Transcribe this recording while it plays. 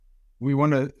We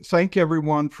want to thank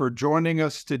everyone for joining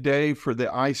us today for the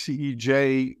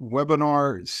ICEJ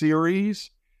webinar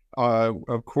series.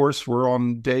 Of course, we're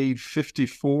on day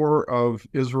 54 of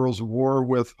Israel's war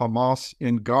with Hamas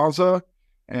in Gaza,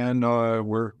 and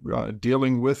we're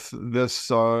dealing with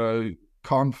this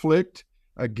conflict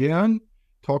again,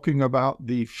 talking about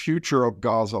the future of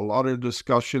Gaza. A lot of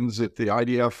discussions if the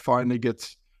IDF finally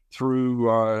gets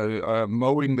through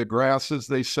mowing the grass, as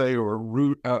they say,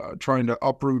 or trying to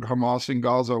uproot Hamas in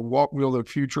Gaza. What will the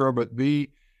future of it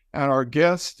be? And our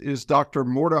guest is Dr.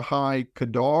 Mordechai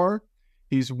Kedar.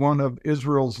 He's one of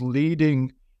Israel's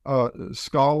leading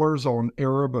scholars on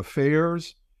Arab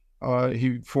affairs.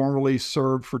 He formerly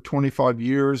served for 25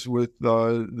 years with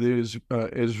the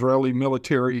Israeli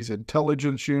military's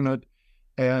intelligence unit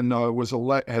and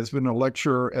has been a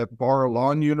lecturer at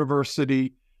Bar-Ilan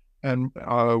University, and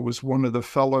was one of the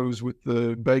fellows with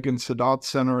the Begin Sadat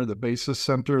Center, the Basis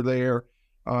Center there,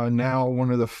 now one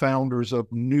of the founders of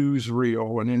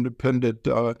Newsreel, an independent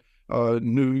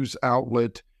news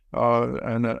outlet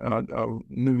and a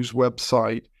news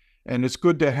website. And it's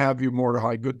good to have you,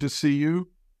 Mordechai. Good to see you.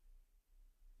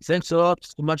 Thanks a lot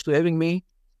so much for having me,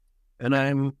 and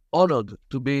I'm honored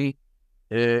to be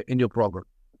in your program.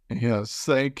 Yes,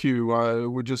 thank you.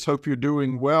 We just hope you're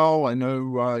doing well. I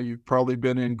know you've probably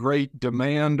been in great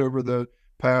demand over the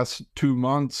past 2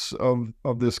 months of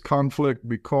this conflict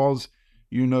because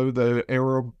you know the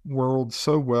Arab world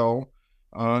so well.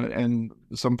 And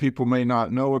some people may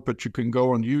not know it, but you can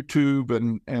go on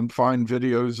YouTube and find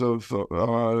videos of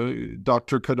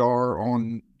Dr. Kedar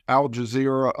on Al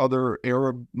Jazeera, other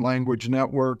Arab language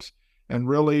networks, and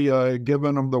really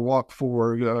giving them the walk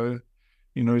forward.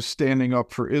 Standing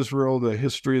up for Israel, the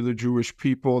history of the Jewish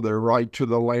people, their right to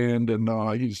the land. And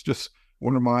he's just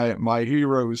one of my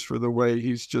heroes for the way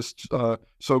he's just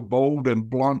so bold and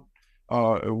blunt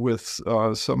with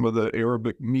some of the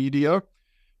Arabic media.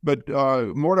 But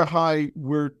Mordechai,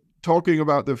 we're talking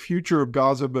about the future of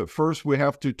Gaza, but first we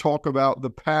have to talk about the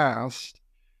past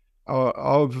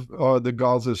of the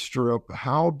Gaza Strip.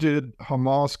 How did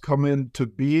Hamas come into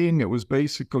being? It was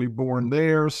basically born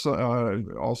there,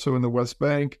 also in the West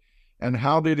Bank. And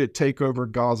how did it take over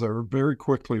Gaza? Very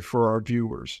quickly for our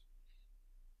viewers.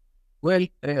 Well,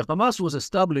 Hamas was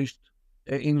established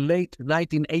in late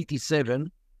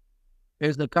 1987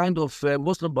 as the kind of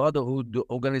Muslim Brotherhood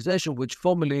organization which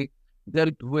formerly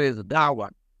dealt with da'wah,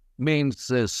 means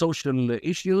social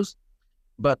issues.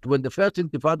 But when the first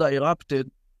Intifada erupted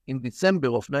in December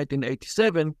of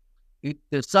 1987, it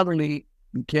suddenly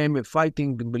became a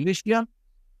fighting militia.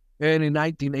 And in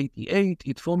 1988,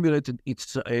 it formulated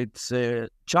its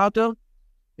charter,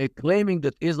 claiming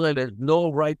that Israel has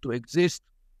no right to exist,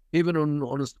 even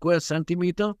on a square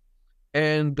centimeter,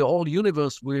 and the whole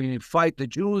universe will fight the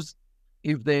Jews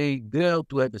if they dare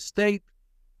to have a state.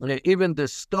 Even the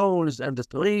stones and the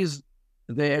trees,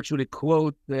 they actually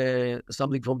quote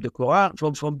something from the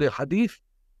Quran, from the Hadith.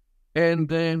 And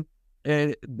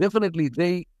definitely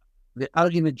they are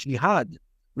in a jihad,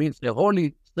 means a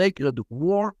holy sacred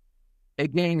war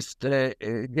against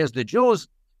the Jews,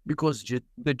 because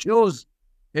the Jews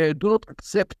do not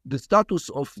accept the status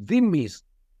of dhimmis,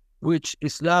 which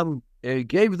Islam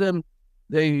gave them.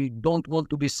 They don't want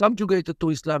to be subjugated to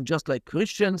Islam, just like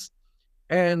Christians,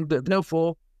 and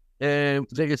therefore they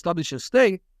establish a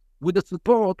state with the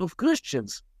support of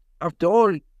Christians. After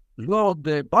all, Lord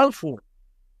Balfour,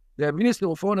 the Minister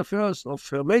of Foreign Affairs of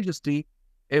Her Majesty,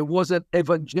 was an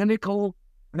evangelical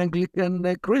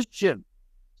Anglican Christian.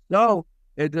 Now,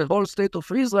 the whole state of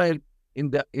Israel,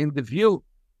 in the view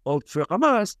of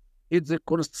Hamas, it's a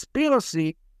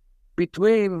conspiracy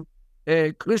between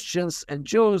Christians and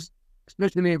Jews,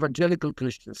 especially evangelical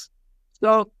Christians.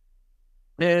 So,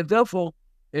 therefore,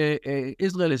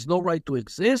 Israel has no right to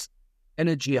exist, and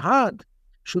a jihad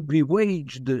should be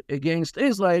waged against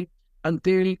Israel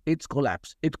until its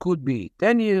collapse. It could be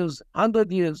 10 years,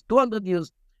 100 years, 200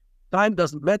 years. Time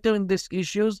doesn't matter in these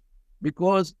issues,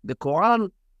 because the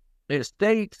Quran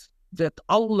states that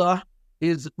Allah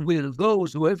is with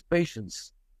those who have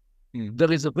patience.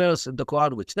 There is a verse in the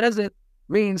Quran which says it,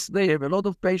 means they have a lot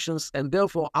of patience, and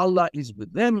therefore Allah is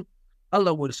with them.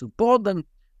 Allah will support them.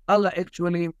 Allah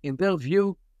actually, in their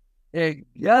view,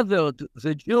 gathered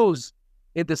the Jews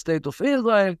in the state of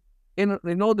Israel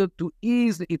in order to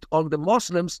ease it on the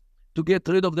Muslims, to get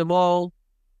rid of them all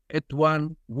at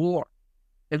one war.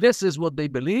 And this is what they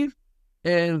believe,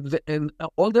 and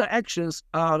all their actions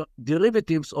are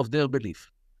derivatives of their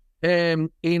belief. In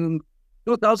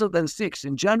 2006,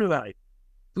 in January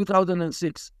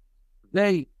 2006,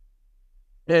 they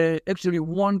actually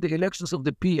won the elections of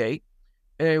the PA,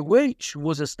 which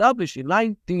was established in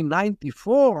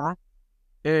 1994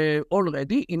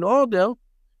 already in order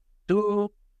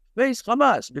to face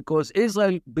Hamas, because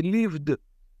Israel believed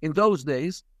in those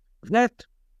days that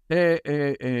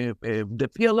the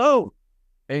PLO,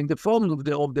 in the form of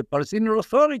the Palestinian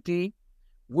Authority,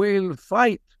 will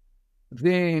fight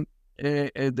the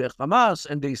Hamas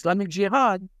and the Islamic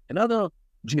Jihad, another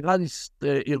jihadist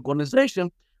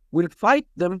organization, will fight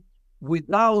them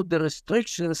without the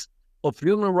restrictions of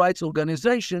human rights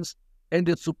organizations and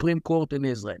the Supreme Court in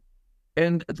Israel.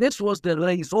 And this was the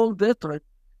raison d'etre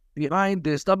behind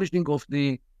the establishing of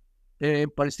the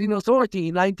Palestinian Authority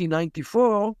in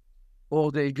 1994,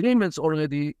 or the agreements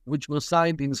already, which were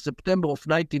signed in September of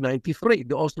 1993,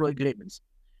 the Oslo agreements.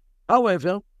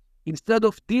 However, instead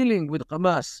of dealing with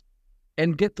Hamas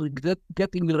and getting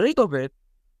rid of it,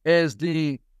 as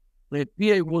the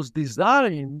PA was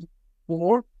designed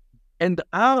for and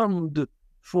armed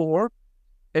for,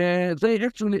 they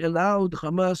actually allowed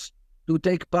Hamas to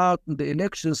take part in the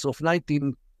elections of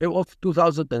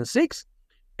 2006.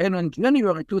 And in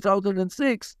January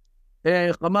 2006,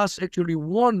 Hamas actually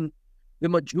won the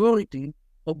majority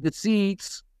of the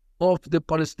seats of the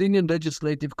Palestinian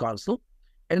Legislative Council.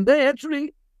 And they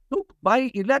actually took,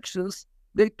 by elections,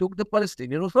 they took the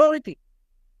Palestinian Authority.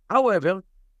 However,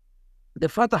 the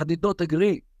Fatah did not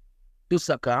agree to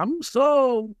succumb,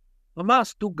 so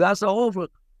Hamas took Gaza over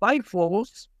by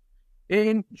force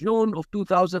in June of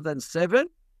 2007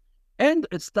 and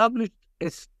established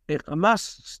a Hamas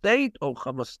state, or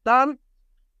Hamastan,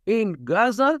 in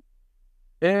Gaza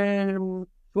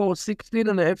for 16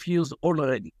 and a half years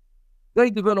already. They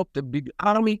developed a big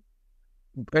army.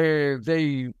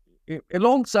 They,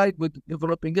 alongside with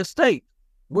developing a state,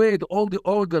 with all the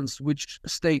organs which a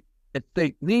state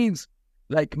needs,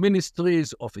 like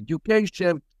ministries of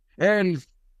education, health,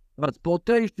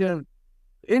 transportation,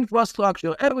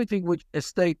 infrastructure, everything which a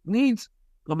state needs,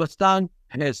 Hamastan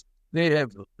has. They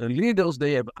have leaders,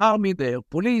 they have army, they have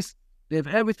police, they have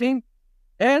everything.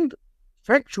 And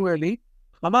factually,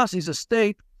 Hamas is a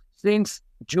state since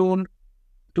June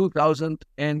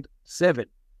 2007.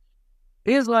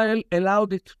 Israel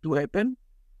allowed it to happen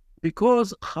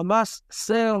because Hamas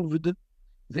served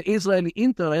the Israeli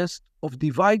interest of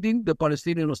dividing the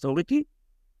Palestinian Authority.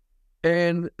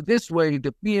 And this way,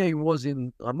 the PA was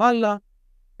in Ramallah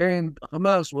and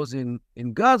Hamas was in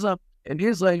Gaza. And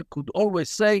Israel could always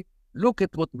say, look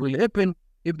at what will happen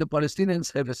if the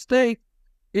Palestinians have a state.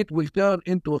 It will turn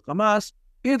into a Hamas,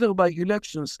 either by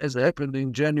elections, as happened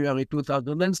in January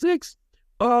 2006,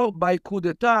 or by coup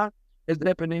d'etat, as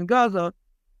happened in Gaza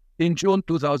in June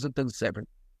 2007.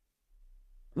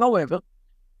 However,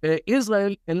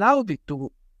 Israel allowed it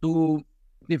to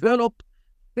develop,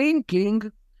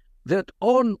 thinking that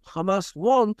all Hamas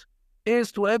want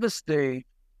is to have a state,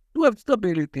 to have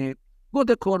stability, good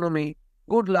economy,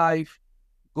 good life,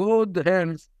 good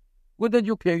health, good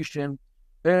education,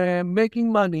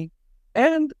 making money.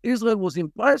 And Israel was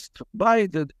impressed by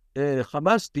the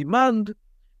Hamas demand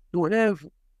to have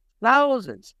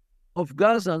thousands of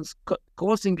Gazans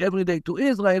crossing every day to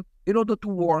Israel in order to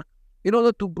work, in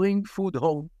order to bring food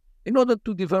home, in order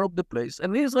to develop the place.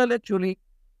 And Israel actually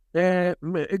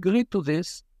agreed to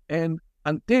this, and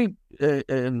until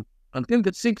the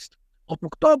 6th of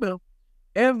October,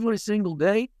 every single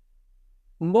day,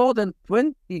 more than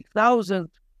 20,000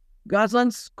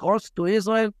 Gazans crossed to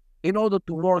Israel in order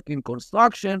to work in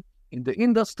construction, in the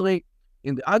industry,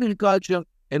 in the agriculture,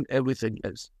 and everything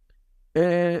else.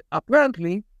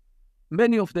 Apparently,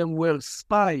 many of them were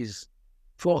spies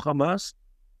for Hamas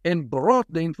and brought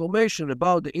the information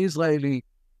about the Israeli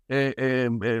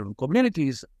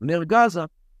communities near Gaza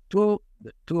to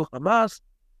Hamas.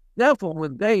 Therefore,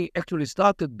 when they actually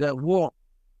started their war,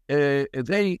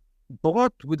 they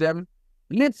brought with them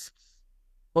lists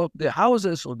of the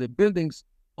houses or the buildings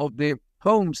of the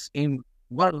homes in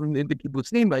the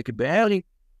kibbutzim, like Be'eri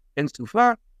and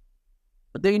Sufa.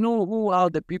 They knew who are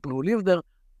the people who live there,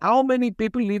 how many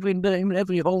people live in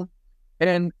every home,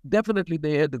 and definitely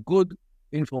they had the good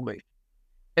information.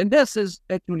 And this is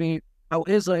actually how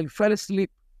Israel fell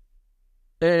asleep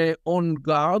on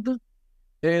guard,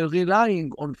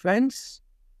 relying on fence,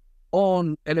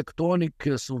 on electronic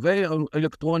surveillance,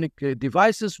 electronic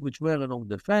devices which were along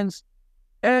the fence,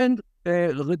 and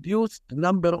reduced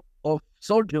number of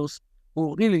soldiers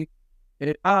who really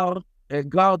are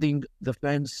guarding the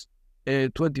fence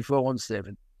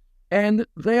 24/7. And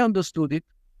they understood it.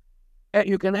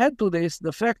 You can add to this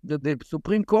the fact that the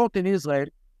Supreme Court in Israel,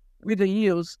 with the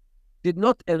years, did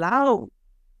not allow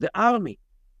the army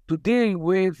to deal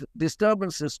with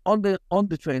disturbances on the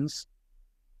fence.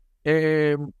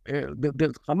 The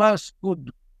Hamas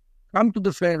could come to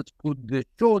the fence, could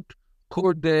shoot,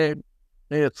 could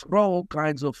throw all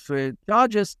kinds of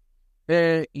charges.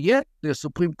 Yet the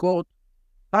Supreme Court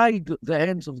tied the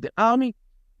hands of the army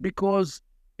because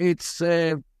it's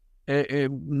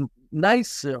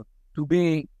nicer to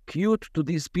be cute to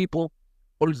these people,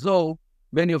 although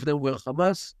many of them were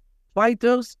Hamas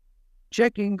fighters,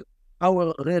 checking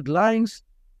our red lines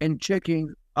and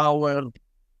checking our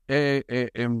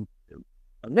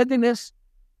readiness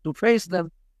to face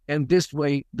them. And this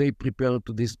way they prepared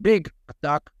to this big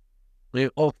attack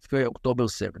of October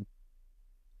 7th.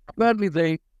 Apparently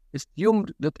they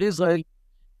assumed that Israel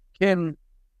can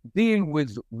deal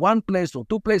with one place or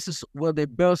two places where they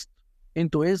burst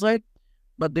into Israel,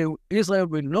 but Israel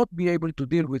will not be able to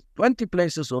deal with 20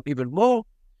 places or even more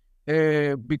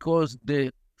because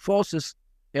the forces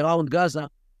around Gaza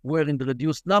were in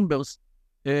reduced numbers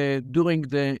during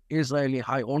the Israeli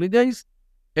high holidays,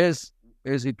 as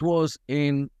it was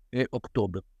in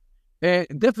October.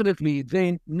 Definitely,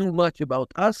 they knew much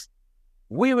about us.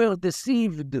 We were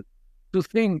deceived to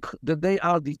think that they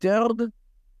are deterred,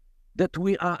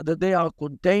 that they are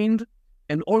contained,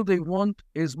 and all they want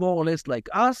is more or less like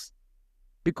us,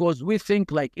 because we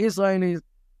think like Israelis,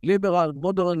 liberal,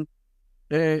 modern,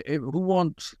 who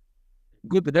want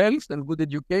good health and good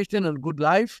education and good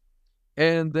life,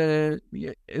 and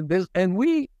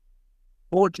we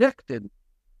projected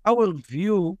our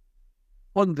view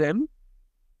on them,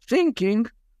 thinking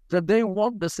that they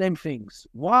want the same things,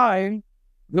 while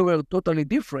they were totally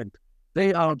different.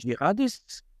 They are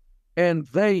jihadists, and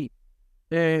they,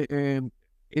 at the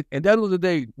end of the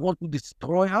day, want to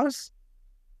destroy us,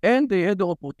 and they had the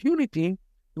opportunity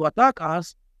to attack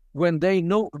us when they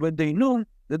knew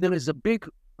that there is a big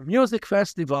music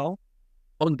festival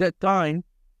on that time,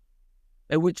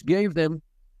 which gave them,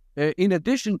 in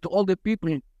addition to all the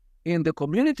people in the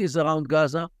communities around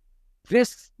Gaza,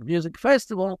 this music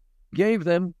festival gave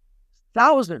them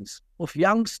thousands of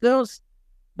youngsters,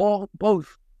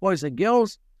 both boys and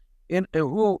girls,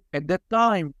 who at that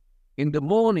time, in the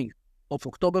morning of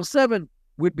October 7th,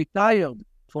 would be tired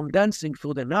from dancing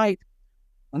through the night,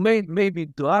 maybe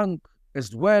drunk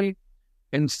as well,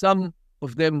 and some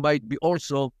of them might be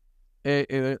also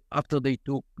after they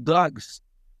took drugs.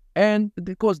 And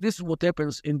because this is what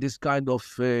happens in this kind of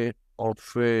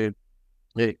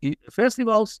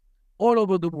festivals all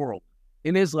over the world,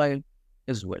 in Israel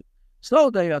as well. So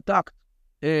they attacked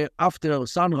after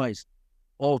sunrise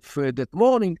of that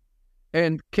morning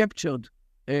and captured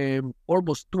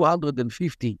almost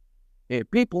 250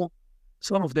 people.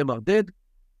 Some of them are dead.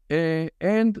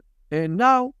 And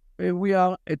now we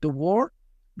are at a war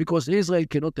because Israel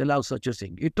cannot allow such a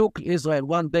thing. It took Israel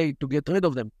 1 day to get rid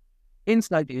of them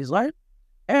inside Israel,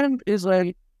 and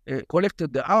Israel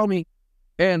collected the army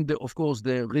and, of course,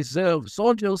 the reserve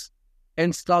soldiers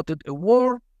and started a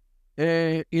war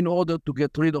in order to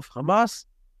get rid of Hamas,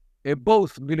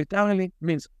 both militarily,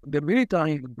 means the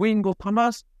military wing of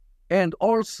Hamas, and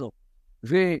also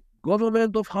the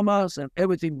government of Hamas and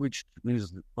everything which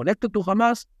is connected to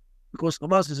Hamas, because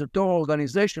Hamas is a terror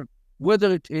organization,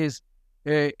 whether it is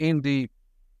in the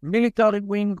military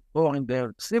wing or in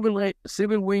their civil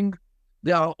wing.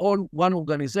 They are all one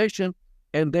organization,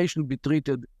 and they should be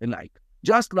treated alike.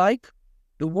 Just like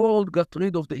the world got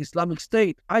rid of the Islamic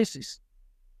State, ISIS,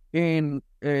 in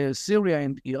Syria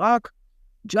and Iraq,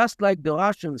 just like the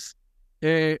Russians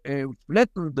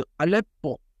flattened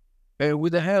Aleppo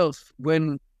with the health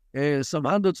when some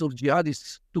hundreds of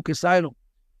jihadists took asylum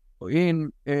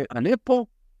in Aleppo.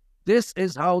 This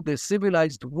is how the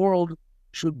civilized world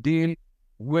should deal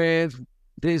with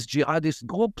these jihadist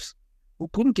groups who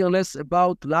couldn't care less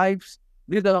about lives,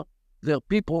 neither their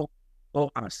people or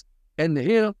us. And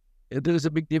here, there is a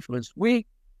big difference. We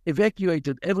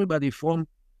evacuated everybody from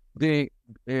the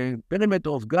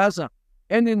perimeter of Gaza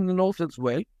and in the north as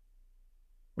well,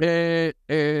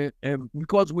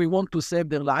 because we want to save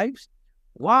their lives,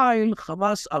 while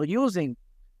Hamas are using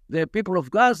the people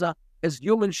of Gaza as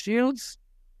human shields.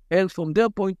 And from their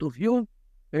point of view,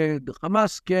 the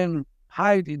Hamas can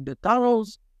hide in the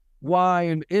tunnels,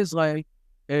 while Israel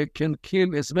can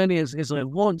kill as many as Israel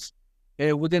wants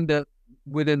within the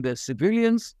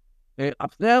civilians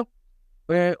up there,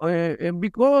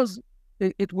 because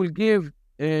it will give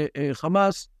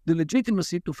Hamas the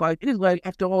legitimacy to fight Israel.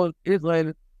 After all,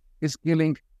 Israel is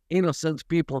killing innocent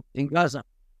people in Gaza.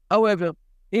 However,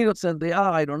 innocent they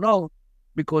are, I don't know,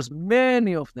 because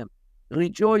many of them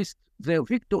rejoiced the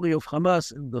victory of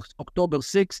Hamas in the October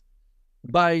 6th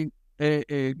by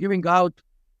giving out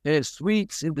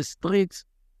sweets in the streets,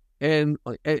 and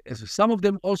some of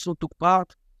them also took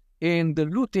part in the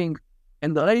looting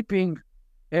and the raping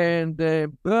and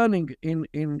burning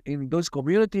in those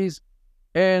communities,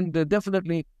 and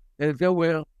definitely they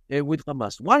were with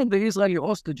Hamas. One of the Israeli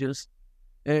hostages,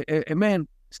 a man,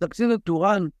 succeeded to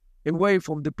run away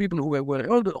from the people who were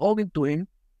holding to him,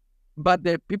 but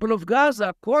the people of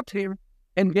Gaza caught him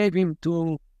and gave him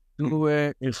to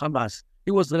Hamas.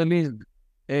 He was released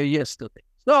yesterday.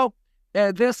 So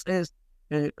this is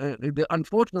the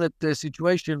unfortunate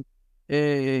situation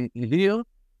here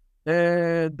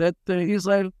that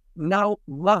Israel now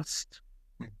must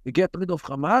get rid of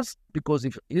Hamas, because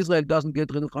if Israel doesn't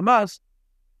get rid of Hamas,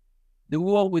 the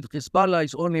war with Hezbollah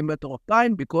is only a matter of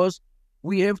time, because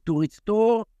we have to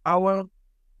restore our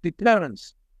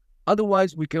deterrence.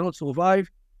 Otherwise, we cannot survive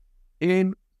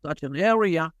in such an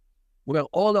area where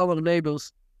all our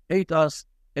neighbors hate us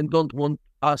and don't want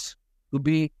us to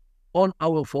be on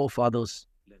our forefathers'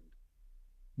 land.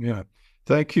 Yeah.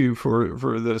 Thank you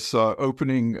for this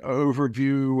opening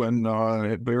overview and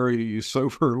a very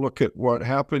sober look at what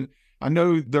happened. I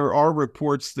know there are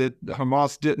reports that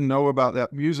Hamas didn't know about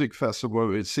that music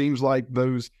festival. It seems like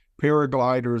those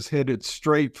paragliders headed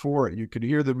straight for it. You could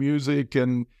hear the music,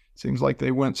 and it seems like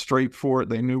they went straight for it.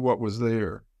 They knew what was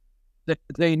there.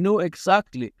 They knew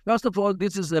exactly. First of all,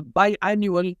 this is a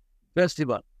biannual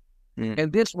festival,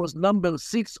 and this was number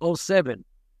 6 or 7.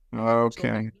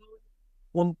 Okay. So,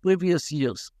 from previous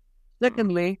years.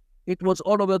 Secondly, it was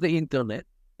all over the internet.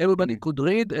 Everybody could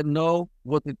read and know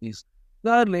what it is.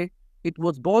 Thirdly, it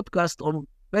was broadcast on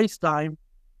FaceTime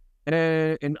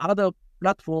and other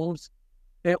platforms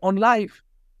on live.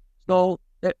 So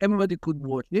everybody could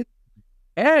watch it.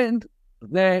 And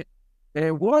the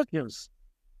workers,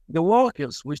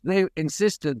 which they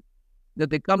insisted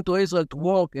that they come to Israel to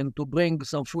work and to bring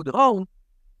some food home,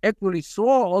 actually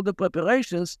saw all the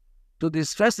preparations to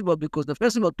this festival, because the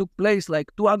festival took place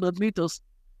like 200 meters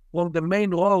from the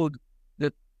main road,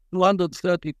 the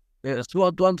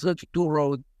 232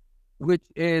 road, which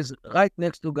is right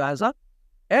next to Gaza.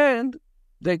 And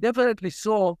they definitely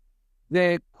saw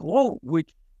the crew which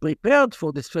prepared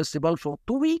for this festival for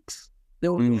 2 weeks. They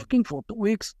were working for 2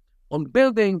 weeks on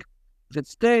building the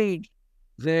stage,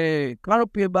 the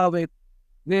canopy above it,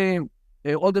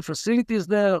 all the facilities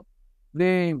there,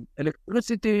 the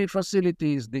electricity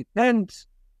facilities, the tents,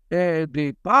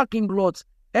 the parking lots,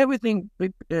 everything,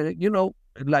 like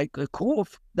a crew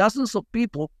of dozens of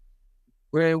people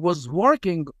was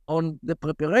working on the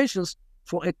preparations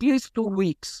for at least 2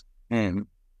 weeks. And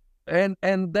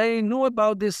they knew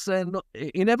about this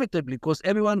inevitably, because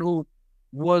everyone who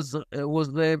was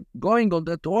going on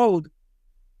that road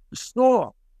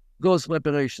saw those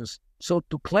preparations. So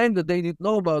to claim that they didn't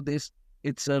know about this,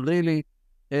 it's really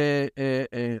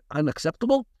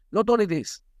unacceptable. Not only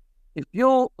this, if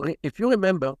you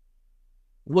remember,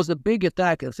 it was a big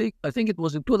attack. I think it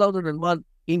was in 2001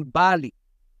 in Bali,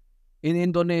 in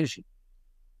Indonesia.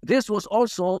 This was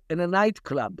also in a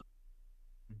nightclub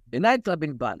in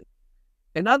Bali.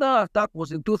 Another attack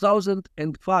was in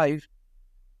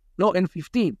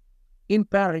 2015 in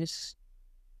Paris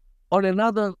on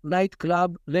another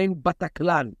nightclub named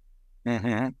Bataclan.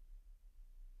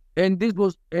 And this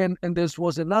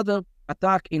was another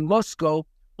attack in Moscow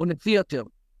on a theater.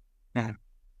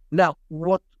 Now,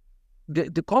 what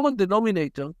the common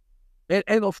denominator,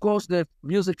 and of course the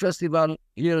music festival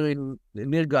here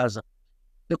near Gaza,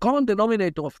 the common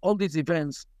denominator of all these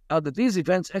events are that these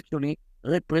events actually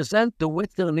represent the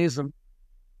Westernism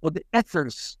or the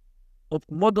ethos of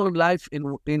modern life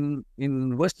in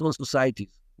Western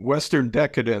societies. Western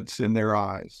decadence in their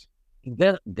eyes.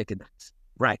 Their decadence,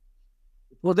 right.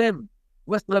 For them,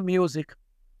 Western music,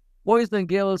 boys and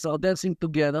girls are dancing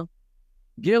together.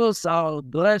 Girls are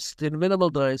dressed in minimal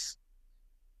dress,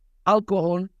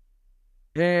 alcohol,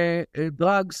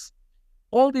 drugs.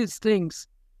 All these things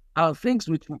are things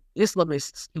which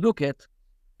Islamists look at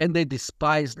and they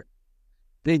despise them.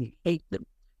 They hate them.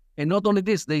 And not only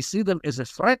this, they see them as a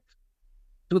threat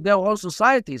to their whole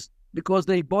societies, because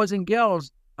the boys and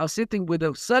girls are sitting with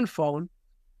a cell phone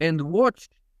and watch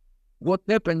what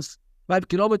happens 5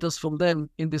 kilometers from them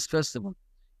in this festival.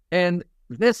 And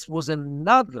this was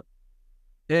another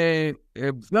a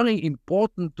very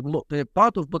important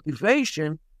part of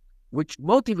motivation, which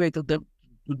motivated them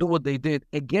to do what they did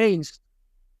against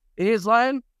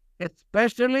Israel,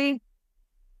 especially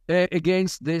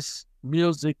against this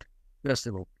music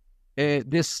festival. I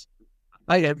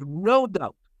have no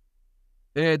doubt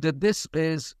that this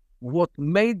is what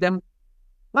made them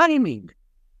timing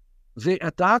the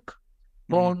attack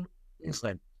on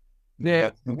Israel.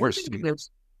 The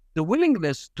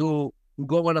willingness to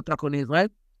go on attack on Israel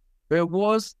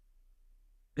was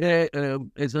the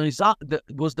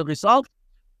result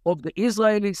of the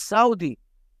Israeli-Saudi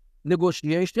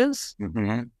negotiations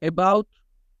about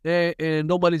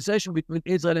normalization between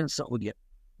Israel and Saudi,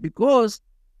 because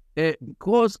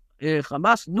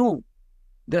Hamas knew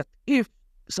that if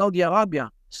Saudi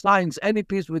Arabia signs any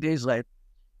peace with Israel,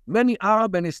 many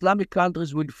Arab and Islamic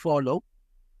countries will follow,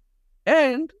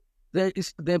 and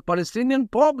the Palestinian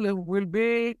problem will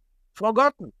be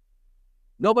forgotten.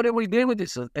 Nobody will deal with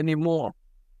this anymore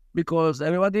because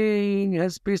everybody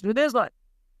has peace with Israel.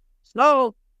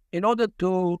 So, in order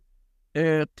to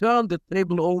turn the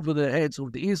table over the heads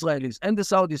of the Israelis and the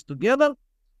Saudis together,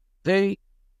 they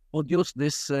produced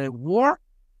this war,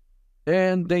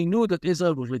 and they knew that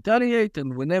Israel would retaliate,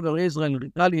 and whenever Israel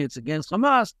retaliates against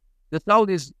Hamas, the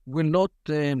Saudis will not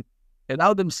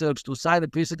allow themselves to sign a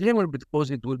peace agreement because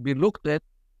it will be looked at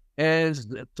as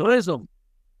terrorism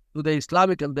to the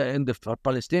Islamic and the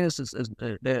Palestinians,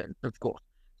 of course.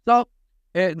 So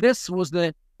this was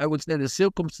I would say, the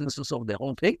circumstances of the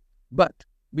whole thing. But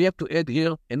we have to add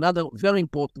here another very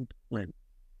important plan.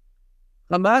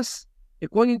 Hamas,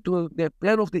 according to the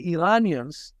plan of the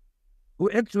Iranians,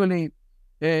 who actually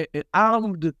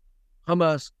armed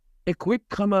Hamas, equipped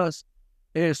Hamas,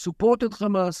 supported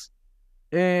Hamas,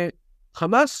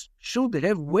 Hamas should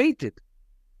have waited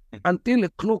until a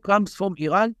clue comes from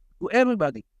Iran to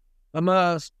everybody.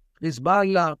 Hamas,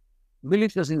 Hezbollah,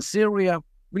 militias in Syria,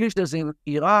 militias in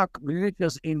Iraq,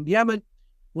 militias in Yemen,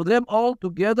 for them all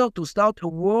together to start a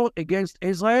war against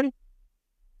Israel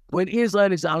when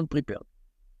Israel is unprepared.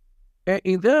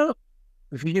 In their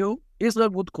view, Israel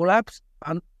would collapse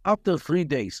after 3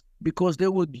 days because they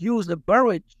would use a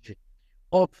barrage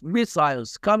of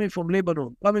missiles coming from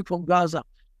Lebanon, coming from Gaza,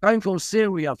 coming from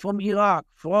Syria, from Iraq,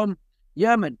 from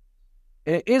Yemen.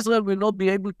 Israel will not be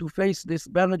able to face this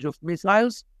barrage of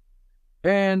missiles,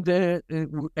 and these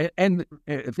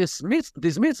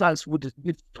missiles would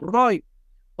destroy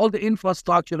all the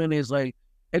infrastructure in Israel: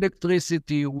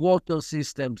 electricity, water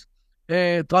systems,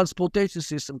 transportation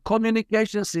system,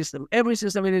 communication system. Every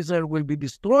system in Israel will be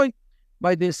destroyed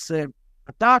by this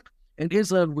attack, and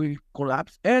Israel will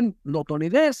collapse. And not only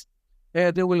this,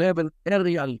 they will have an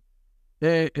aerial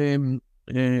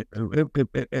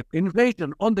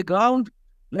invasion on the ground,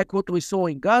 like what we saw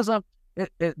in Gaza.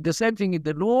 The same thing in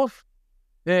the north,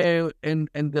 and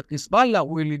the Hezbollah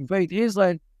will invade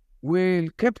Israel, will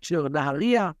capture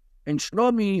Nahariya and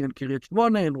Shlomi and Kiryat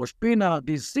Shmona and Rosh Pina,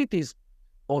 these cities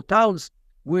or towns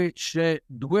which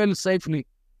dwell safely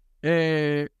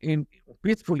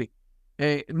peacefully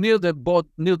near the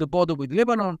border with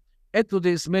Lebanon. Add to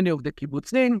this many of the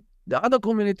kibbutzim, the other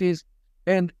communities,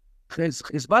 and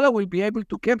Hezbollah will be able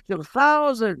to capture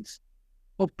thousands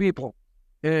of people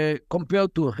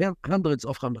compared to hundreds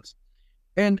of Hamas.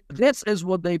 And this is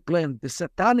what they planned, the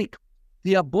satanic,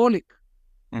 diabolic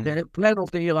the plan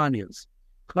of the Iranians.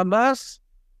 Hamas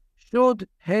should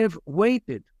have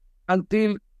waited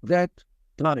until that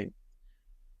time.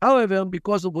 However,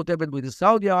 because of what happened with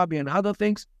Saudi Arabia and other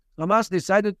things, Hamas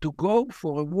decided to go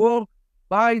for a war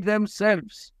by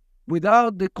themselves,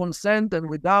 without the consent and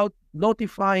without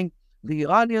notifying the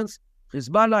Iranians,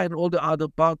 Hezbollah, and all the other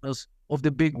partners of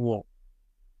the big war.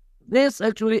 This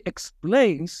actually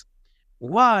explains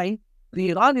why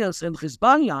the Iranians and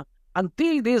Hezbollah,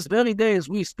 until this very day as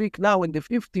we speak now, in the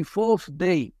 54th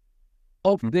day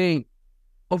of the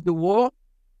war,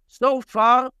 so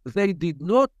far they did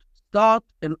not start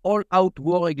an all-out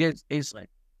war against Israel.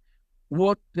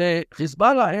 What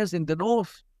Hezbollah has in the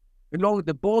north, along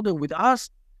the border with us,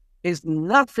 is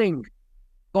nothing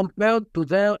compared to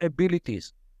their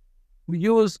abilities. We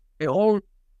use a whole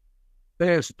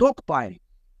stockpile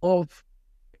of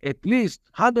at least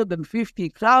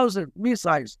 150,000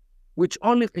 missiles, which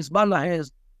only Hezbollah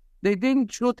has. They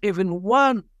didn't shoot even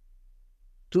one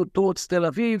towards Tel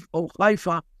Aviv or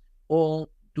Haifa or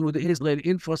to the Israeli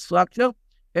infrastructure.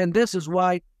 And this is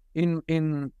why in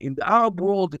the Arab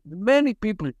world, many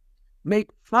people make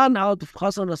fun out of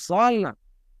Hassan Nasrallah.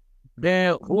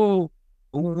 Who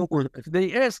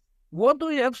they ask, what do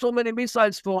you have so many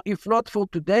missiles for, if not for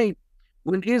today,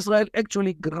 when Israel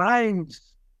actually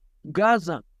grinds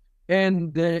Gaza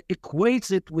and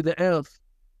equates it with the earth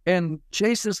and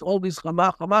chases all these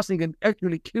Hamas and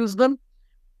actually kills them?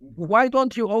 Why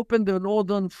don't you open the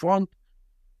northern front,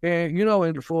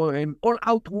 and for an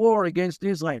all-out war against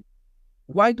Israel?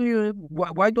 Why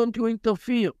don't you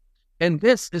interfere? And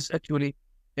this is actually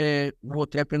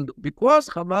what happened, because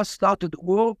Hamas started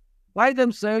war by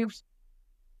themselves,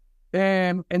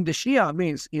 and the Shia,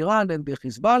 means Iran and the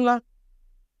Hezbollah,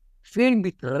 feel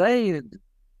betrayed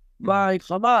by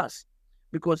Hamas,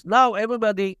 because now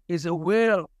everybody is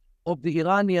aware of the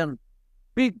Iranian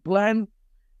big plan.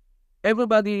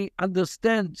 Everybody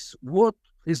understands what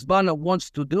Hezbollah wants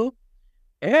to do.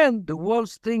 And the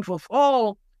worst thing of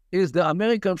all is the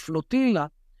American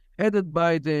flotilla headed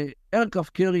by the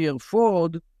aircraft carrier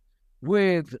Ford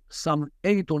with some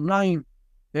 8 or 9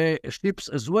 ships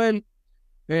as well.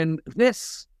 And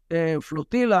this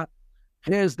flotilla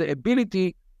has the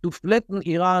ability to flatten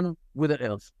Iran with the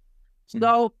earth.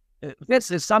 So this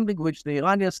is something which the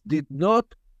Iranians did not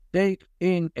take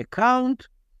in account,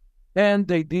 and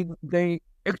they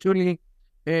actually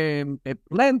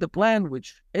planned the plan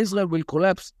which Israel will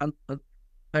collapse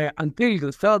until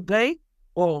the third day,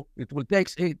 or it will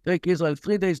take Israel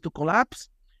 3 days to collapse,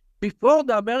 before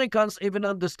the Americans even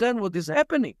understand what is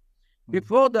happening.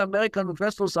 Before the American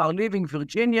vessels are leaving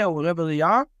Virginia, wherever they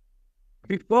are,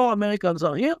 before Americans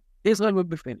are here, Israel will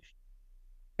be finished.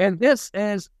 And this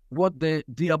is what the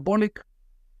diabolic,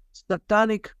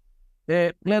 satanic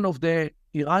plan of the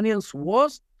Iranians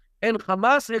was, and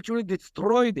Hamas actually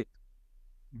destroyed it.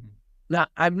 Now,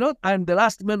 I'm the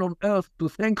last man on earth to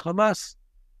thank Hamas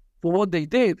for what they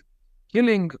did,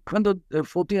 killing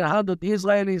 1,400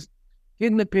 Israelis,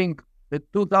 kidnapping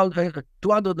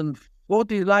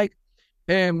 240 like,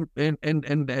 and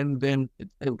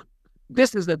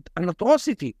this is an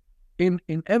atrocity in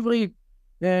every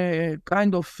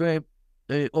kind of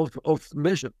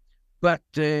measure. But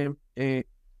the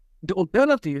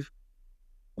alternative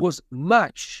was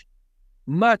much,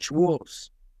 much worse.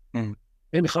 And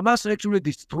Hamas actually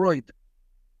destroyed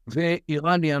the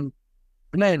Iranian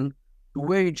plan to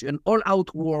wage an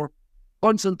all-out war,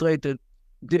 concentrated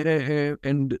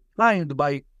and planned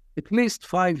by at least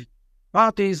 5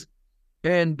 parties,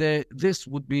 and this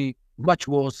would be much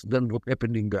worse than what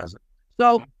happened in Gaza.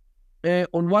 So,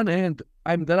 on one hand,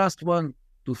 I'm the last one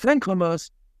to thank Hamas,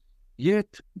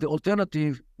 yet the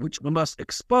alternative which Hamas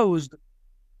exposed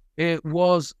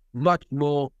was much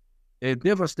more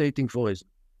devastating for Israel.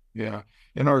 Yeah.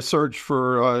 In our search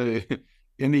for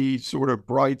any sort of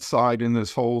bright side in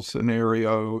this whole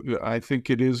scenario, I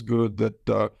think it is good that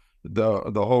the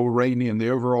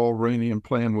overall Iranian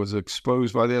plan was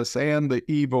exposed by this, and the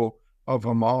evil of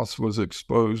Hamas was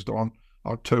exposed on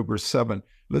October 7th.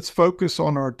 Let's focus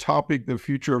on our topic, the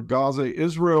future of Gaza.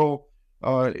 Israel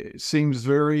seems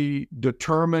very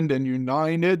determined and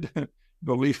united,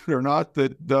 believe it or not,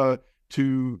 that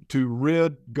to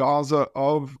rid Gaza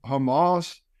of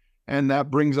Hamas. And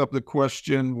that brings up the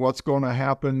question, what's going to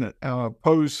happen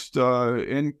post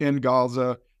in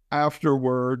Gaza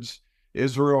afterwards?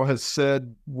 Israel has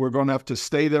said we're going to have to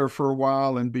stay there for a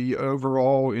while and be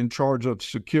overall in charge of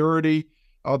security.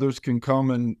 Others can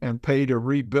come and pay to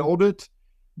rebuild it.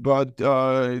 But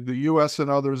the U.S. and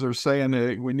others are saying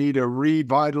that we need a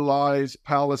revitalized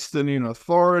Palestinian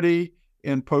Authority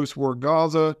in post-war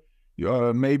Gaza.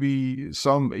 Maybe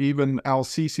some, even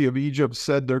Al-Sisi of Egypt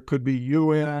said there could be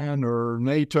UN or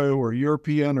NATO or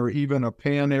European or even a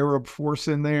pan-Arab force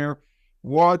in there.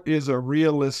 What is a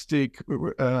realistic,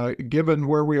 given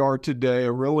where we are today,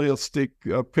 a realistic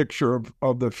picture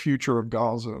of the future of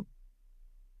Gaza?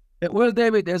 Well,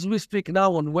 David, as we speak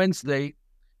now on Wednesday,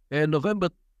 November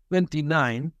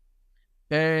 29,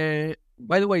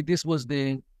 by the way, this was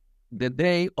the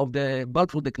day of the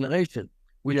Balfour Declaration,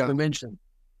 which we mentioned.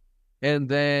 And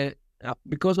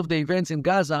because of the events in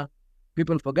Gaza,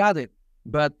 people forgot it.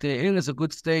 But here is a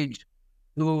good stage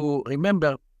to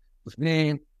remember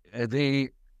the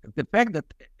fact that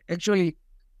actually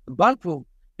Balfour,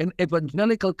 an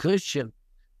evangelical Christian,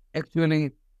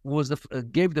 actually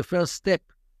gave the first step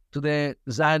to the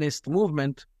Zionist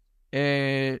movement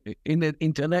in the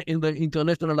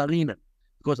international arena.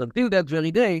 Because until that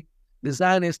very day, the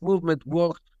Zionist movement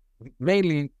worked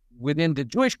mainly within the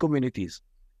Jewish communities.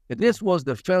 This was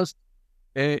the first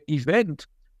event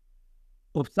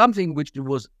of something which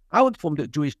was out from the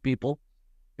Jewish people,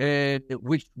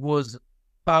 which was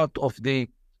part of the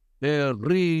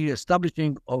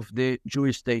re-establishing of the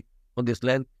Jewish state on this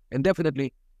land. And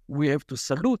definitely we have to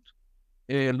salute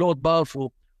Lord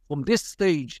Balfour from this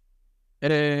stage.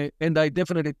 And I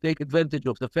definitely take advantage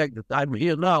of the fact that I'm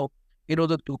here now in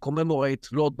order to commemorate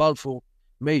Lord Balfour.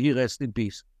 May he rest in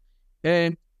peace.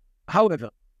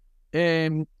 However,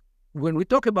 when we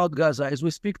talk about Gaza, as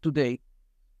we speak today,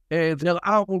 there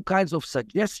are all kinds of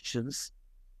suggestions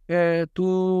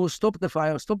to stop the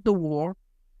fire, stop the war,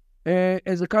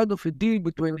 as a kind of a deal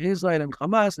between Israel and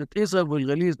Hamas, that Israel will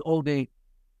release all the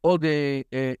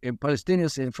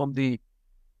Palestinians from the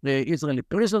Israeli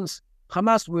prisons.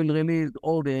 Hamas will release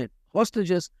all the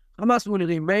hostages. Hamas will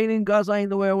remain in Gaza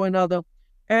in a way or another,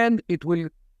 and it will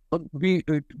be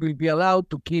allowed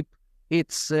to keep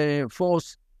its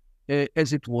force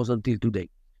as it was until today.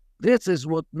 This is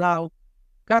what now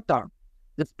Qatar,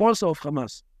 the sponsor of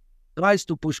Hamas, tries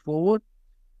to push forward.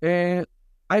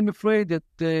 I'm afraid that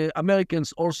the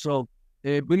Americans also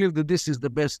believe that this is the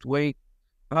best way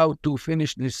how to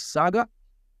finish this saga.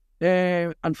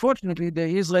 Unfortunately, the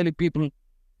Israeli people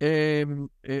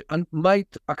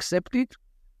might accept it,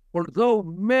 although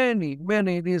many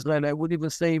in Israel, I would even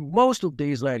say most of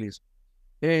the Israelis,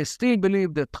 still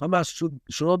believe that Hamas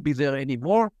should not be there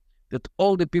anymore, that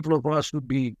all the people of Hamas should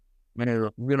be,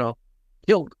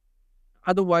 killed.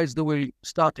 Otherwise, they will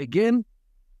start again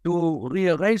to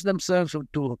rearrange themselves, or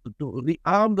to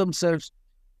rearm themselves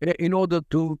in order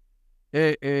to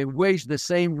wage the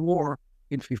same war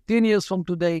in 15 years from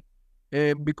today,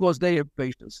 because they have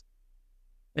patience.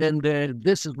 And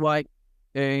this is why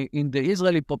in the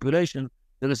Israeli population,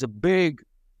 there is a big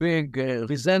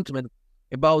resentment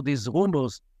about these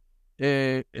rumors,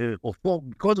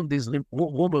 because of these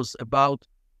rumors about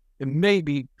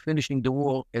maybe finishing the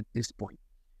war at this point.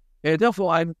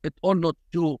 Therefore, I'm at all not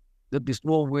sure that this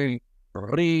war will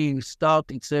restart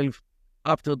itself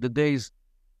after the days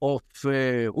of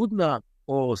Hudna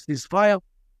or ceasefire.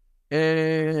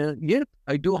 Yet,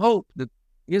 I do hope that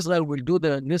Israel will do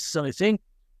the necessary thing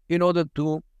in order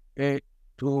to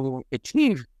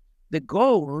achieve the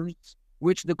goals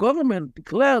which the government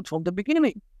declared from the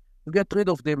beginning, to get rid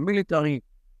of the military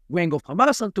wing of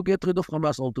Hamas and to get rid of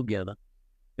Hamas altogether.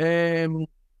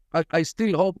 I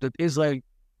still hope that Israel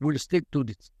will stick to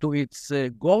its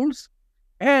goals,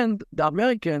 and the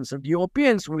Americans and the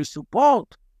Europeans will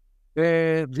support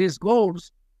these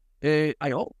goals, I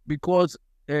hope, because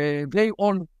they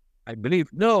all, I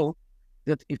believe, know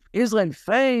that if Israel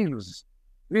fails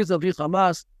vis-a-vis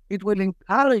Hamas, it will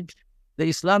encourage the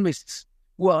Islamists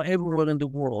who are everywhere in the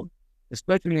world,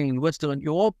 especially in Western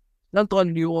Europe, Central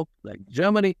Europe, like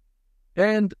Germany,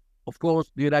 and, of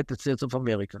course, the United States of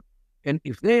America. And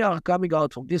if they are coming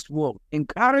out from this war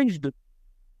encouraged,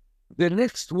 the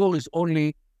next war is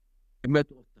only a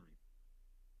matter of time.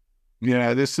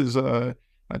 Yeah, this is, I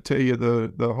tell you,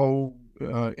 the whole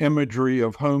imagery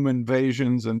of home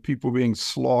invasions and people being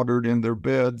slaughtered in their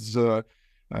beds.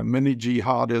 Many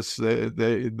jihadists,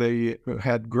 they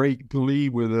had great glee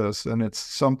with this, and it's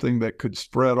something that could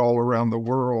spread all around the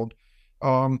world.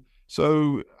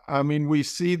 So, I mean, we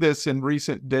see this in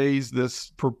recent days,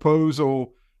 this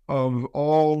proposal of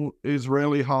all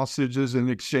Israeli hostages in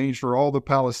exchange for all the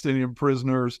Palestinian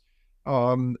prisoners,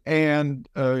 and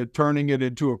turning it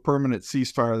into a permanent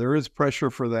ceasefire. There is pressure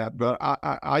for that, but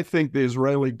I think the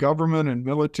Israeli government and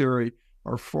military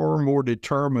are far more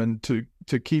determined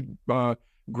to keep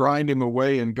grinding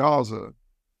away in Gaza.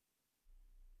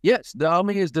 Yes, the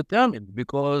army is determined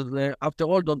because, after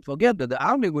all, don't forget that the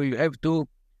army will have to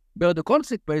bear the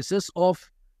consequences of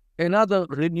another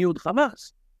renewed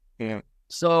Hamas. Yeah.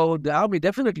 So the army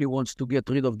definitely wants to get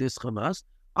rid of this Hamas.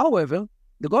 However,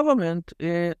 the government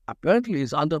apparently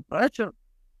is under pressure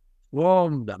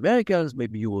from the Americans,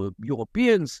 maybe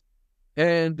Europeans,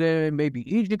 and maybe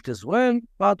Egypt as well,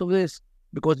 part of this,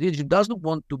 because Egypt doesn't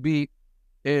want to be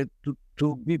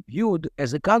viewed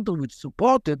as a country which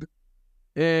supported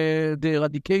the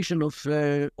eradication of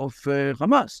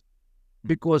Hamas,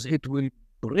 because it will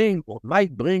bring or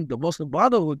might bring the Muslim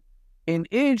Brotherhood in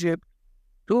Egypt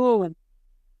to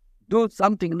do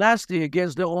something nasty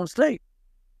against their own state,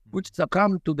 which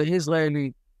succumbed to the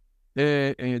Israeli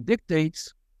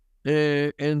dictates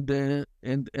and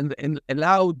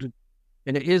allowed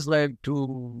Israel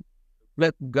to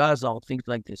let Gaza or things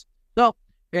like this. So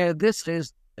this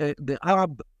is the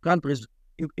Arab countries,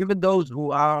 even those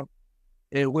who are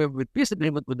with peace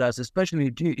agreement with us,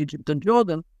 especially Egypt and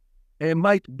Jordan,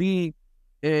 might be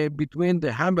between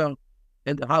the hammer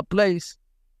and the hard place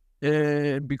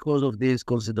because of these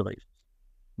considerations.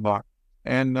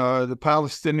 And the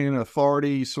Palestinian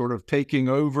Authority sort of taking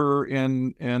over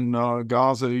in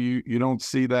Gaza, you don't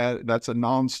see that? That's a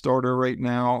non-starter right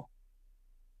now?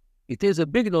 It is a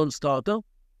big non-starter,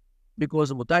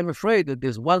 because what I'm afraid that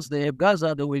is once they have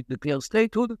Gaza, they will declare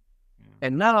statehood,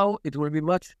 and now it will be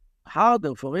much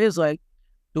harder for Israel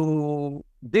to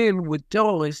deal with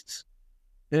terrorists,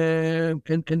 and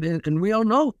we all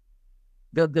know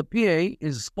that the PA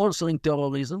is sponsoring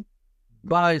terrorism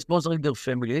by sponsoring their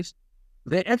families.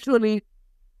 They have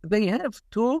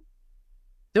two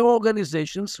terror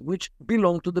organizations which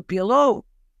belong to the PLO.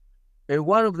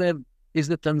 One of them is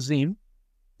the Tanzim,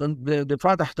 the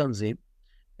Fatah Tanzim,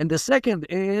 and the second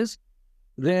is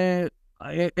the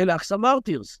Al-Aqsa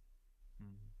Martyrs,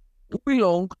 who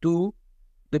belong to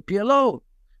the PLO,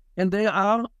 and they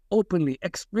are openly,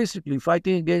 explicitly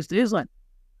fighting against Israel.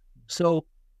 So,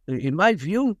 in my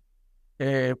view,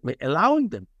 allowing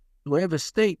them to have a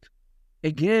state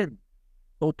again,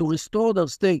 or to restore their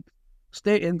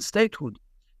statehood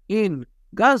in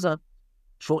Gaza,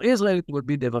 for Israel it would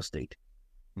be devastating.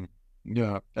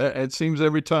 Yeah, it seems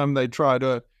every time they try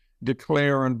to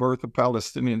declare and birth a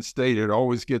Palestinian state, it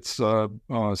always gets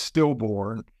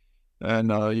stillborn. And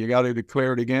you got to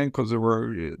declare it again because there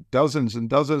were dozens and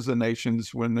dozens of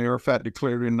nations when the Arafat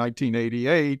declared in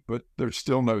 1988, but there's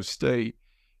still no state.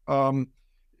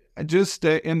 Just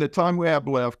in the time we have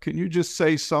left, can you just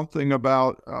say something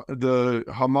about the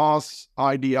Hamas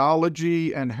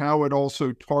ideology and how it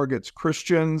also targets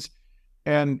Christians?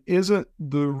 And isn't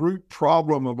the root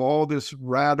problem of all this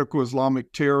radical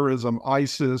Islamic terrorism,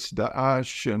 ISIS,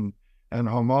 Daesh, and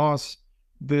Hamas,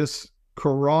 this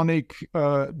Quranic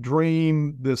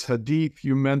dream, this hadith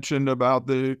you mentioned about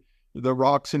the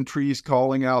rocks and trees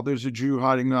calling out, there's a Jew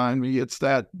hiding behind me. It's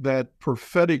that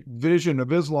prophetic vision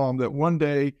of Islam that one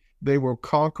day they will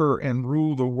conquer and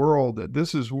rule the world. That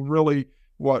this is really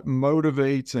what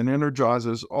motivates and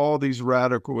energizes all these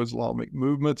radical Islamic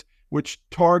movements, which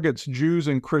targets Jews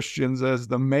and Christians as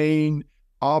the main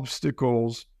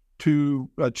obstacles to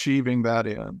achieving that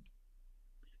end.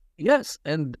 Yes,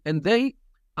 and they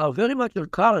are very much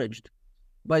encouraged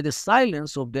by the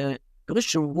silence of the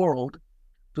Christian world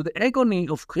to the agony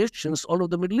of Christians all over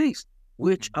the Middle East,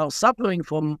 which are suffering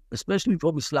from, especially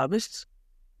from Islamists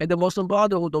and the Muslim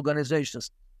Brotherhood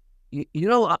organizations.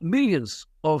 Millions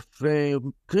of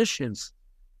Christians,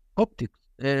 Coptic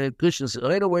Christians,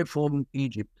 ran away from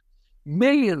Egypt.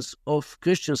 Millions of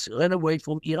Christians ran away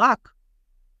from Iraq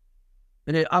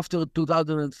after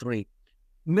 2003.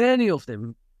 Many of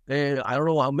them, I don't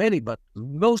know how many, but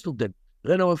most of them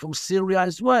ran away from Syria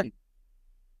as well.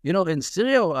 In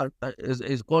Syria,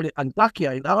 is called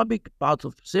Antakya in Arabic, part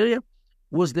of Syria,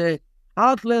 was the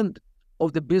heartland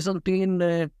of the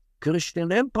Byzantine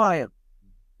Christian Empire.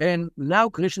 And now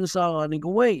Christians are running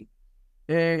away.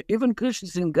 Even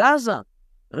Christians in Gaza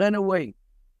ran away.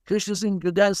 Christians in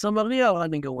Judea and Samaria are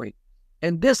running away.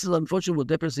 And this is unfortunately what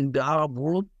happens in the Arab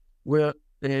world, where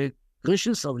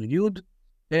Christians are viewed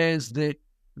as the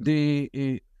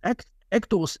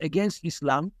actors against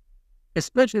Islam,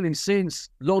 especially since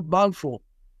Lord Balfour,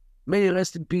 may he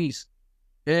rest in peace,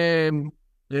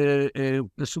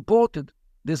 supported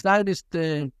the Zionist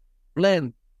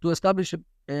plan to establish a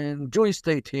Jewish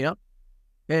state here.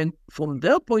 And from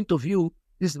their point of view,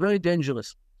 this is very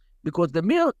dangerous, because the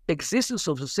mere existence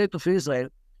of the state of Israel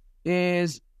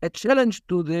is a challenge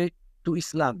to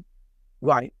Islam.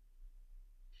 Why?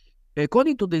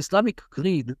 According to the Islamic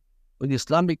creed, or the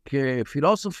Islamic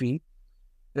philosophy,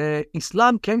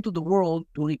 Islam came to the world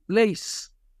to replace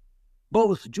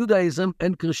both Judaism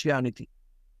and Christianity.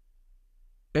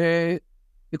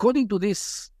 According to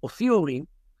this theory,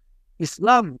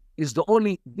 Islam is the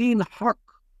only din haq,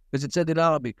 as it said in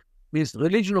Arabic, means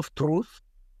religion of truth,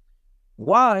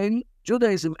 while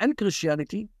Judaism and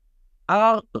Christianity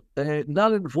are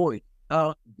null and void,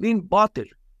 are din batil,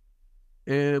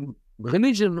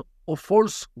 religion of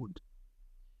falsehood.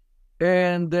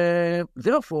 And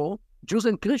therefore, Jews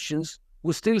and Christians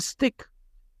will still stick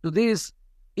to these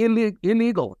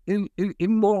illegal,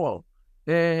 immoral,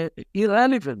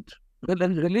 irrelevant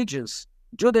religions,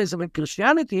 Judaism and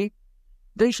Christianity.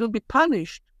 They should be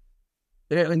punished,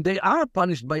 and they are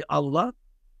punished by Allah,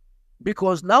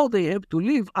 because now they have to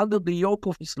live under the yoke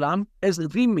of Islam as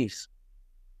dhimmis,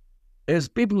 as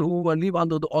people who live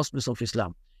under the auspice of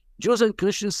Islam. Jews and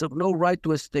Christians have no right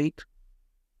to a state,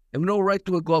 have no right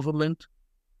to a government,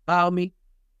 army,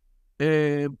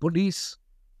 police,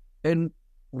 and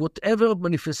whatever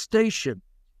manifestation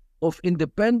of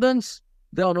independence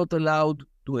they are not allowed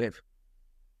to have.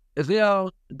 They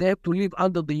have to live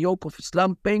under the yoke of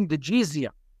Islam, paying the jizya,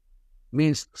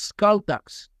 means skull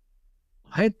tax,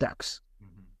 head tax,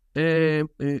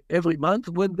 every month,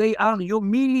 when they are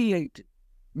humiliated,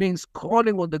 means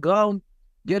crawling on the ground,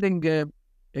 getting a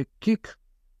kick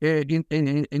in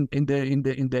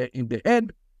the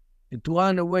head, and to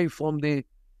run away from the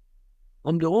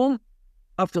room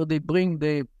after they bring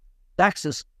the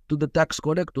taxes to the tax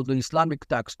collector, the Islamic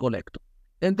tax collector.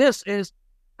 And this is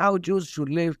how Jews should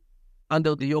live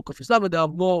under the yoke of Islam. And there are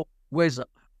more ways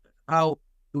how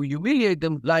to humiliate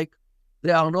them, like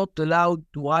they are not allowed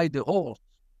to ride a horse,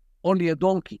 only a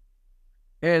donkey.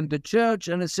 And the church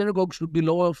and the synagogue should be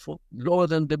lower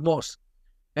than the mosque.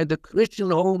 And the Christian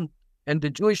home and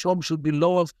the Jewish home should be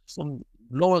lower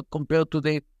compared to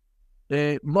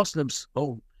the Muslims'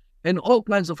 home. And all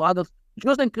kinds of other.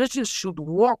 Jews and Christians should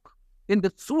walk in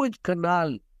the Suez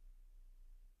Canal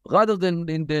rather than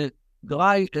in the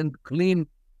dry and clean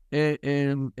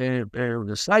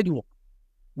the sidewalk,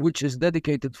 which is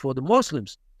dedicated for the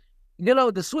Muslims.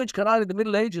 The Suez Canal in the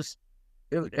Middle Ages,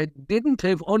 it didn't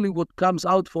have only what comes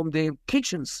out from the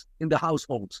kitchens in the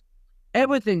households.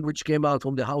 Everything which came out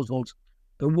from the households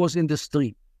was in the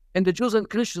street. And the Jews and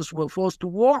Christians were forced to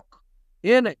walk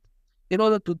in it in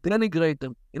order to denigrate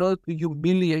them, in order to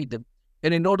humiliate them,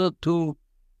 and in order to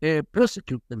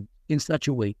persecute them in such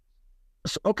a way.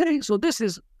 So this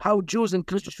is how Jews and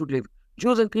Christians should live.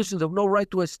 Jews and Christians have no right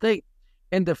to a state.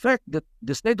 And the fact that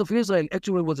the state of Israel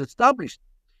actually was established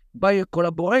by a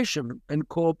collaboration and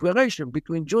cooperation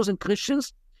between Jews and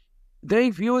Christians, they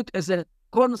view it as a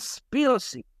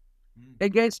conspiracy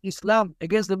against Islam,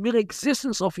 against the mere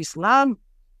existence of Islam.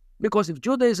 Because if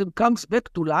Judaism comes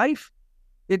back to life,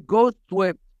 it goes to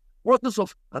a process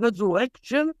of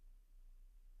resurrection,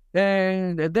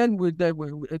 and then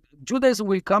Judaism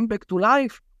will come back to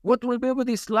life. What will be with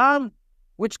Islam,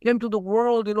 which came to the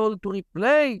world in order to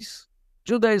replace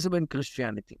Judaism and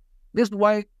Christianity? This is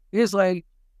why Israel,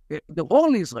 the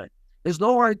whole Israel, has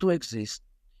no right to exist.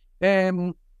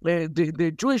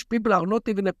 The Jewish people are not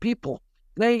even a people.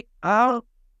 They are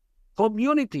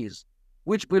communities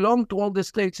which belong to all the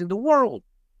states in the world.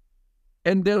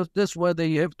 And that's where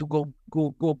they have to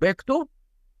go back to.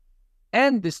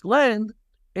 And this land,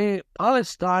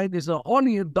 Palestine, is a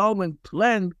holy endowment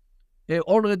land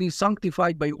already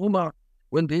sanctified by Umar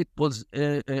when it was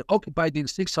occupied in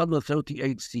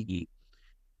 638 CE.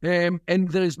 And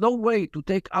there is no way to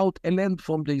take out a land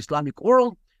from the Islamic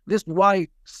world. This is why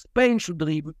Spain should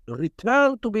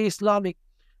return to be Islamic.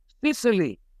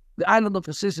 Sicily, the island of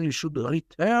Sicily, should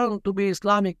return to be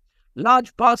Islamic.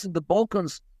 Large parts of the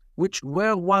Balkans, which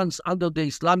were once under the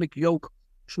Islamic yoke,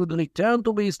 should return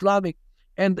to be Islamic.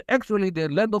 And actually, the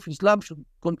land of Islam should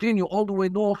continue all the way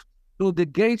north to the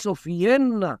gates of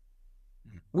Vienna,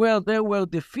 where they were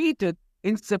defeated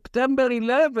in September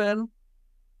 11,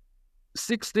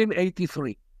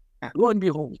 1683. Lo and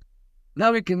behold,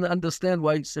 now we can understand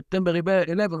why September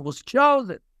 11 was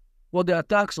chosen for the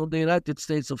attacks on the United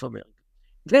States of America.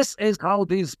 This is how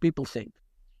these people think.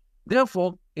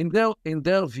 Therefore, in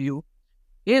their view,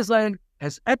 Israel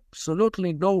has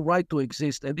absolutely no right to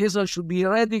exist, and Israel should be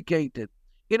eradicated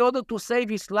in order to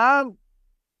save Islam,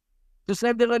 to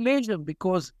save the religion,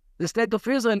 because the state of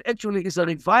Israel actually is a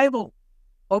revival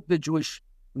of the Jewish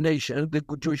nation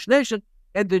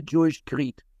and the Jewish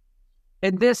creed.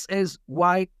 And this is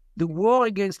why the war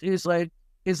against Israel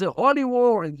is a holy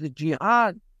war, and the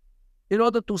jihad, in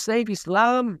order to save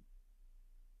Islam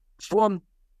from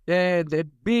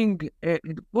being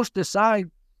pushed aside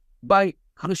by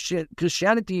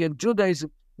Christianity and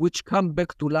Judaism, which come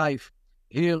back to life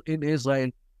here in Israel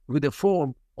with the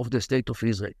form of the state of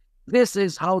Israel. This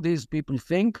is how these people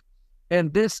think,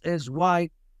 and this is why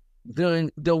there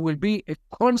will be a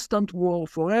constant war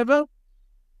forever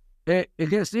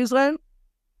against Israel,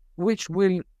 which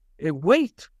will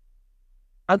wait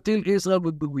until Israel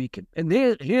will be weakened. And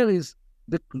here is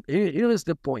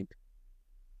the point.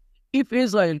 If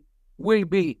Israel will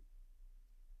be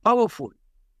powerful,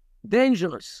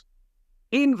 dangerous,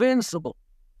 invincible,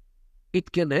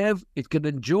 it can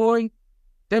enjoy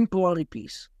temporary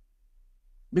peace.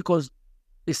 Because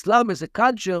Islam as a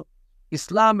culture,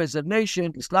 Islam as a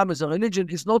nation, Islam as a religion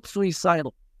is not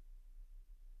suicidal.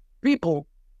 People,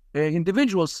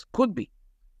 individuals could be,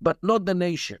 but not the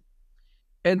nation.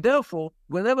 And therefore,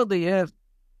 whenever they have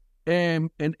an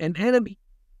enemy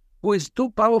who is too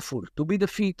powerful to be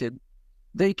defeated,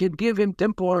 they can give him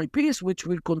temporary peace, which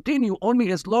will continue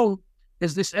only as long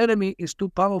as this enemy is too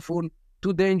powerful,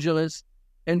 too dangerous,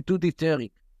 and too deterring.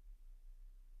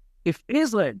 If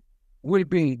Israel will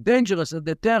be dangerous and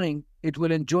deterring, it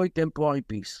will enjoy temporary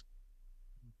peace.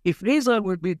 If Israel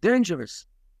will be dangerous,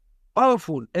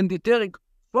 powerful, and deterring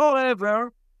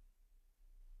forever,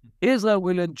 Israel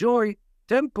will enjoy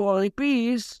temporary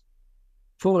peace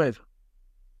forever.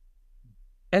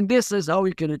 And this is how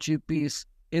we can achieve peace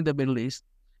in the Middle East.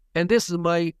 And this is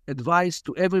my advice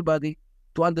to everybody,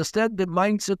 to understand the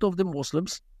mindset of the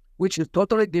Muslims, which is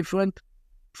totally different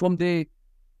from the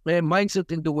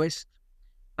mindset in the West.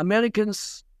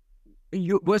 Americans,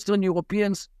 Western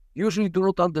Europeans usually do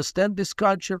not understand this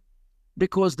culture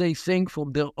because they think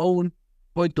from their own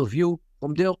point of view,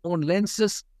 from their own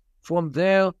lenses, from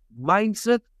their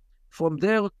mindset, from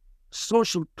their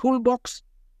social toolbox,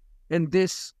 and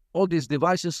all these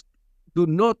devices do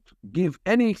not give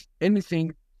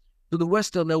anything to the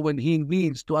Westerner when he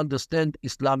needs to understand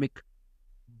Islamic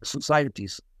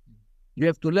societies. You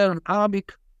have to learn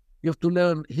Arabic. You have to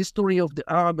learn history of the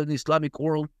Arab and Islamic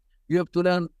world. You have to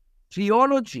learn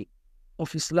theology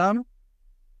of Islam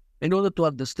in order to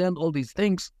understand all these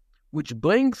things, which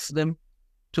brings them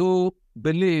to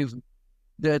believe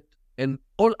that an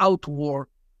all-out war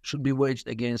should be waged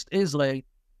against Israel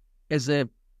as a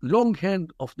long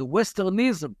hand of the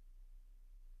Westernism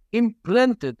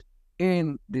implanted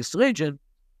in this region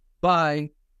by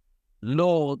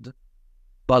Lord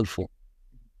Balfour.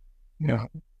 Yeah,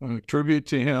 tribute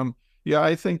to him. Yeah,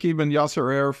 I think even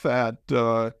Yasser Arafat,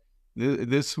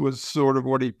 this was sort of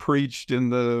what he preached in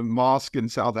the mosque in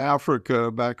South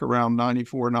Africa back around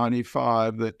 94,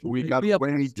 95, that we got to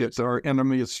wait. If our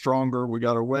enemy is stronger, we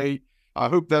got to wait. I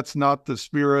hope that's not the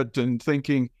spirit and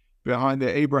thinking behind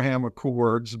the Abraham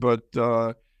Accords, but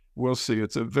we'll see.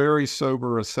 It's a very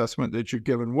sober assessment that you've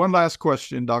given. One last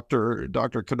question, Dr.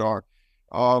 Kedar.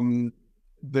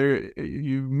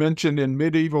 You mentioned in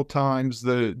medieval times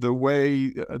the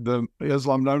way the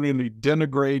Islam not only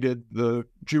denigrated the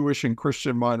Jewish and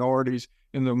Christian minorities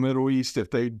in the Middle East.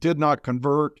 If they did not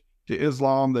convert to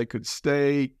Islam, they could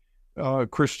stay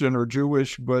Christian or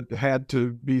Jewish, but had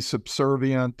to be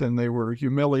subservient, and they were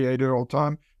humiliated all the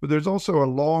time. But there's also a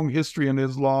long history in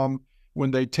Islam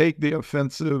when they take the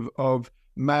offensive of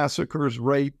massacres,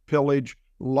 rape, pillage,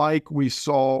 like we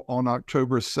saw on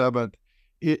October 7th.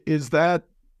 Is that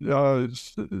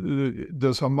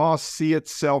does Hamas see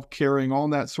itself carrying on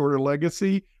that sort of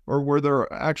legacy, or were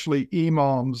there actually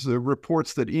imams, the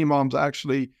reports that imams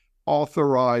actually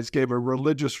authorized, gave a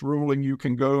religious ruling, you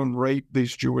can go and rape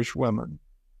these Jewish women?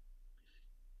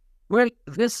 Well,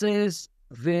 this is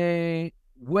the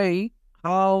way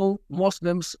how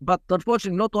Muslims, but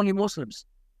unfortunately not only Muslims,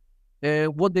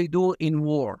 what they do in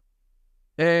war.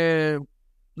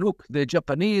 Look, the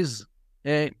Japanese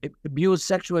abuse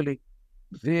sexually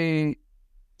the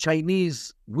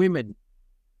Chinese women.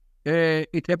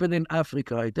 It happened in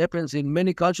Africa. It happens in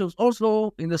many cultures.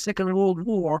 Also, in the Second World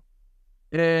War,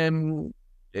 in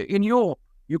Europe,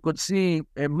 you could see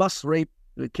mass rape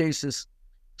cases.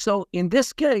 So in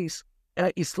this case,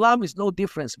 Islam is no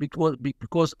difference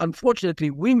because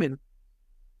unfortunately women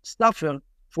suffer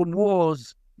from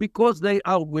wars because they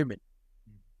are women.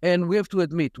 And we have to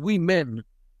admit, we men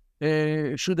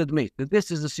should admit that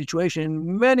this is the situation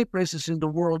in many places in the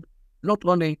world, not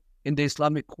only in the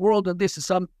Islamic world. And this is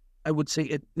some, I would say,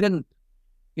 a dent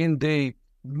in the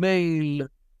male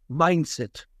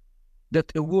mindset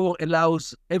that a war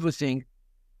allows everything,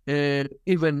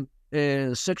 even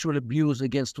sexual abuse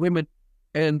against women.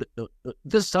 And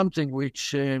this is something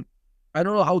which I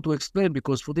don't know how to explain,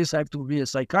 because for this I have to be a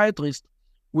psychiatrist,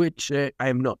 which I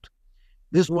am not.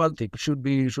 This one thing should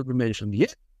be mentioned.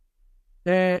 Yes,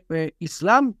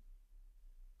 Islam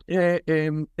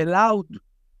allowed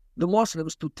the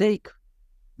Muslims to take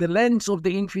the lands of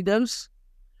the infidels,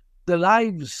 the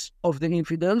lives of the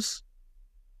infidels,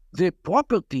 the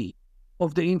property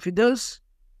of the infidels,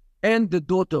 and the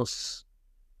daughters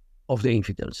of the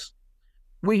infidels.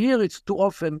 We hear it too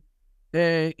often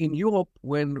in Europe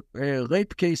when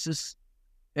rape cases,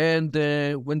 and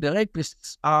when the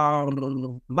rapists are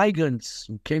migrants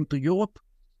who came to Europe.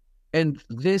 And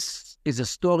this is a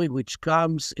story which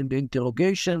comes in the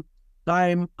interrogation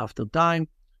time after time,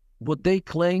 what they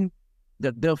claim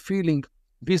that they're feeling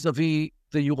vis-a-vis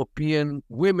the European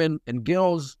women and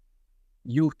girls.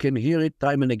 You can hear it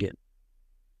time and again.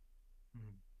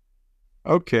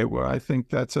 Okay, well, I think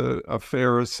that's a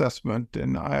fair assessment,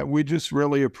 and we just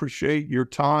really appreciate your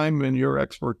time and your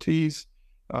expertise.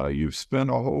 You've spent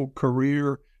a whole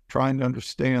career trying to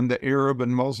understand the Arab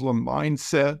and Muslim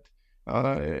mindset.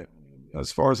 As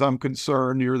far as I'm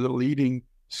concerned, you're the leading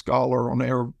scholar on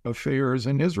Arab affairs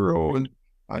in Israel. And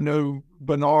I know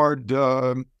Bernard,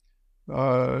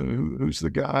 who's the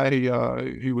guy,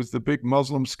 he was the big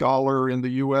Muslim scholar in the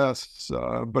U.S.,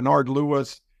 Bernard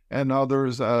Lewis and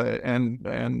others.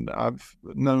 And I've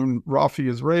known Rafi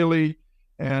Israeli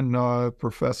and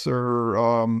Professor,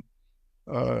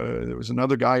 there was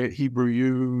another guy at Hebrew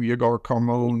U, Yigal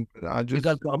Carmon.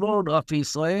 Yigal Carmon, Rafi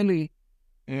Israeli.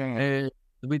 Yeah.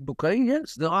 With Bukhari,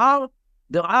 yes,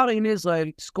 there are in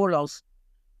Israel scholars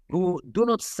who do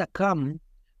not succumb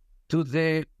to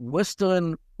the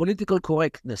Western political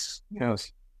correctness,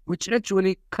 yes, which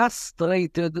actually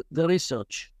castrated the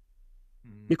research.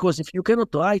 Because if you cannot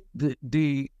write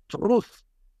the truth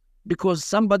because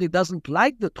somebody doesn't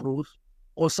like the truth,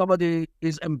 or somebody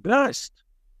is embarrassed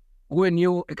when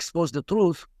you expose the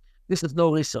truth, this is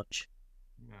no research.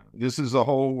 This is a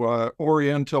whole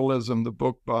Orientalism, the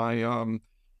book by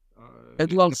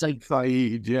Edward Said,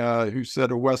 yeah, who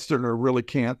said a Westerner really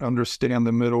can't understand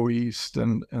the Middle East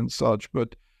and such.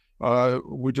 But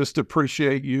we just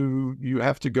appreciate you. You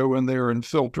have to go in there and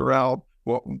filter out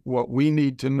what we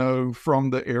need to know from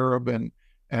the Arab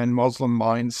and Muslim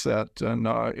mindset. And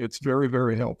it's very,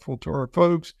 very helpful to our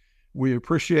folks. We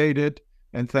appreciate it.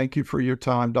 And thank you for your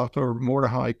time, Dr.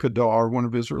 Mordechai Kedar, one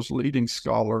of Israel's leading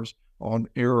scholars on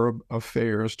Arab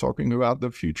affairs, talking about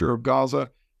the future of Gaza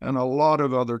and a lot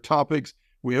of other topics.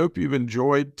 We hope you've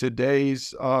enjoyed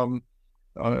today's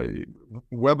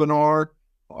webinar.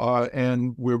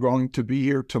 And we're going to be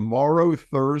here tomorrow,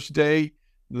 Thursday,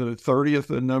 the 30th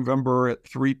of November at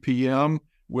 3 p.m.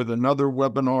 with another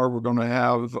webinar. We're going to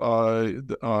have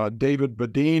David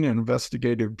Badin, an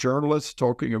investigative journalist,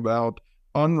 talking about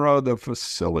UNRWA, the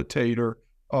facilitator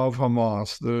of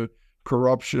Hamas, the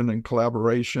corruption and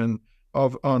collaboration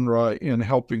of UNRWA in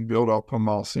helping build up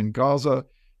Hamas in Gaza.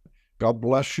 God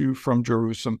bless you from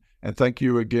Jerusalem. And thank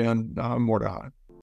you again, Mordechai.